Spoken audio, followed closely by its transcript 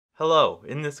Hello,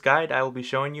 in this guide I will be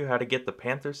showing you how to get the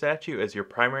Panther statue as your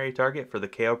primary target for the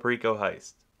Cayo Perico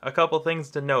heist. A couple things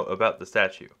to note about the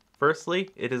statue. Firstly,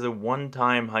 it is a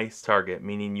one-time heist target,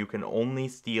 meaning you can only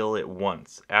steal it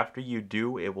once. After you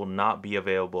do, it will not be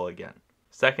available again.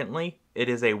 Secondly, it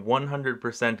is a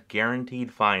 100%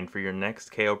 guaranteed find for your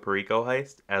next Cayo Perico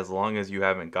heist as long as you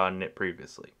haven't gotten it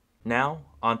previously. Now,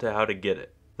 onto how to get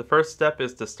it. The first step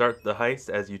is to start the heist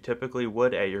as you typically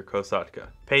would at your Kosatka.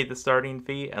 Pay the starting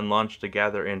fee and launch the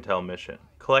Gather Intel mission.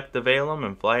 Collect the Velum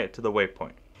and fly it to the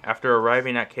waypoint. After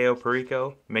arriving at Cayo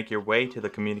Perico, make your way to the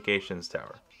communications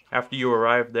tower. After you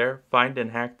arrive there, find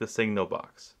and hack the signal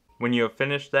box. When you have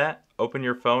finished that, open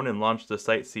your phone and launch the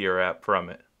Sightseer app from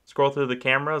it. Scroll through the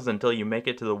cameras until you make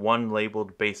it to the one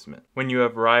labeled basement. When you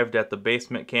have arrived at the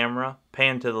basement camera,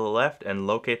 pan to the left and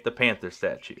locate the Panther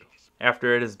statue.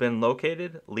 After it has been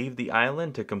located, leave the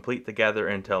island to complete the Gather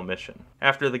Intel mission.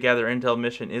 After the Gather Intel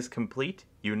mission is complete,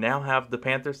 you now have the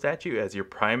Panther statue as your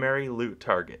primary loot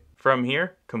target. From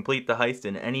here, complete the heist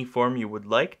in any form you would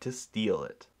like to steal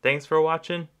it. Thanks for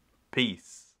watching.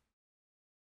 Peace.